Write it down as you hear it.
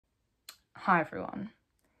Hi everyone.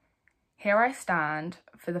 Here I stand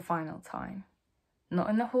for the final time. Not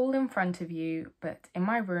in the hall in front of you, but in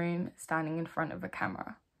my room, standing in front of a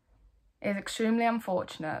camera. It is extremely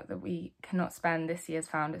unfortunate that we cannot spend this year's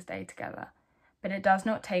Founders Day together, but it does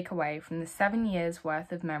not take away from the 7 years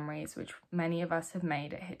worth of memories which many of us have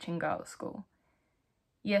made at Hitchin Girls' School.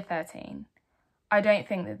 Year 13. I don't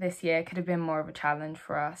think that this year could have been more of a challenge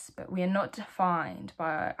for us, but we are not defined by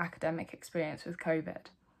our academic experience with COVID.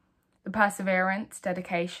 The perseverance,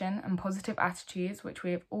 dedication and positive attitudes which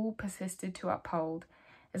we have all persisted to uphold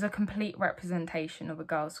is a complete representation of a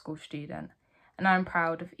girls' school student, and I am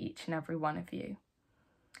proud of each and every one of you.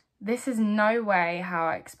 This is no way how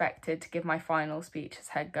I expected to give my final speech as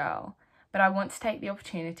head girl, but I want to take the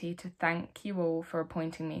opportunity to thank you all for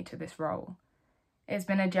appointing me to this role. It has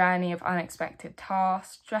been a journey of unexpected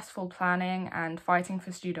tasks, stressful planning and fighting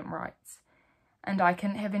for student rights, and I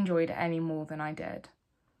couldn't have enjoyed it any more than I did.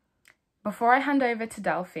 Before I hand over to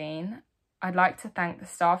Delphine, I'd like to thank the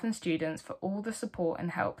staff and students for all the support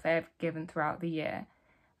and help they have given throughout the year.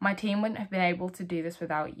 My team wouldn't have been able to do this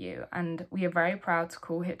without you, and we are very proud to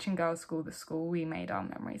call Hitchin Girls' School the school we made our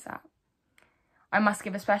memories at. I must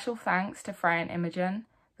give a special thanks to Freya and Imogen,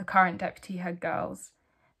 the current deputy head girls,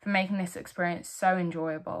 for making this experience so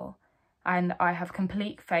enjoyable, and I have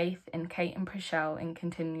complete faith in Kate and Prichelle in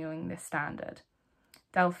continuing this standard.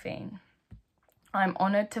 Delphine. I'm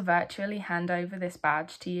honoured to virtually hand over this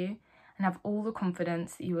badge to you and have all the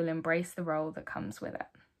confidence that you will embrace the role that comes with it.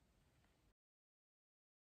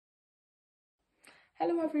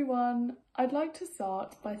 Hello everyone, I'd like to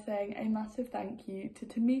start by saying a massive thank you to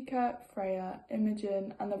Tamika, Freya,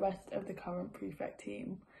 Imogen and the rest of the current prefect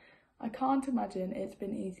team. I can't imagine it's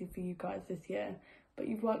been easy for you guys this year, but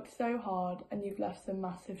you've worked so hard and you've left some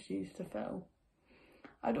massive shoes to fill.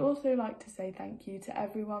 I'd also like to say thank you to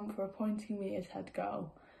everyone for appointing me as head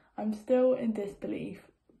girl. I'm still in disbelief,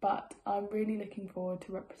 but I'm really looking forward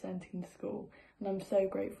to representing the school and I'm so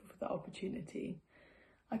grateful for the opportunity.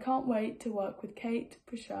 I can't wait to work with Kate,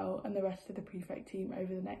 Prichelle and the rest of the prefect team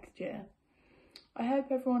over the next year. I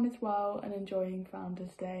hope everyone is well and enjoying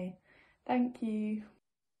Founders Day. Thank you.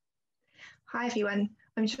 Hi everyone,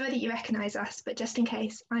 I'm sure that you recognise us, but just in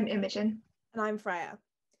case, I'm Imogen. And I'm Freya.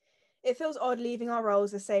 It feels odd leaving our roles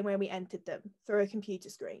the same way we entered them, through a computer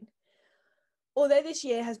screen. Although this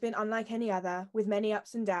year has been unlike any other, with many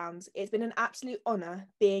ups and downs, it's been an absolute honour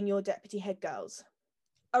being your deputy head girls,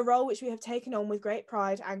 a role which we have taken on with great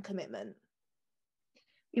pride and commitment.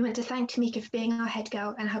 We want to thank Tamika for being our head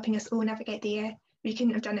girl and helping us all navigate the year. We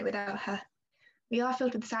couldn't have done it without her. We are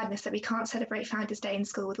filled with sadness that we can't celebrate Founders Day in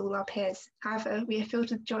school with all our peers. However, we are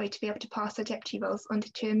filled with joy to be able to pass our deputy roles on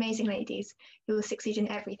to two amazing ladies who will succeed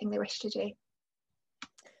in everything they wish to do.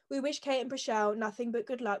 We wish Kate and Prichelle nothing but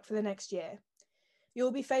good luck for the next year. You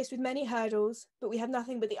will be faced with many hurdles, but we have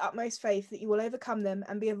nothing but the utmost faith that you will overcome them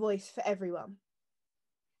and be a voice for everyone.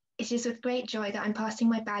 It is with great joy that I'm passing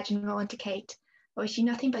my badge and role on to Kate. I wish you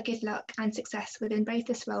nothing but good luck and success within both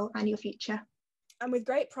this role and your future. And with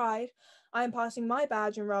great pride, I am passing my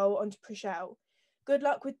badge and role on to Prichelle. Good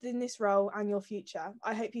luck within this role and your future.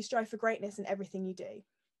 I hope you strive for greatness in everything you do.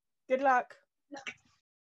 Good luck.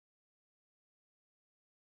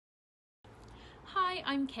 Hi,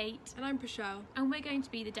 I'm Kate. And I'm Prichelle. And we're going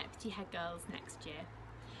to be the Deputy Head Girls next year.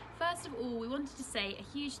 First of all, we wanted to say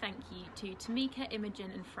a huge thank you to Tamika,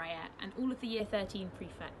 Imogen and Freya and all of the Year 13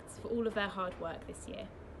 prefects for all of their hard work this year.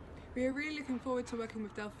 We are really looking forward to working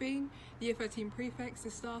with Delphine, the Year 13 prefects, the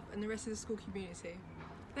staff and the rest of the school community.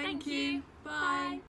 Thank you. Bye.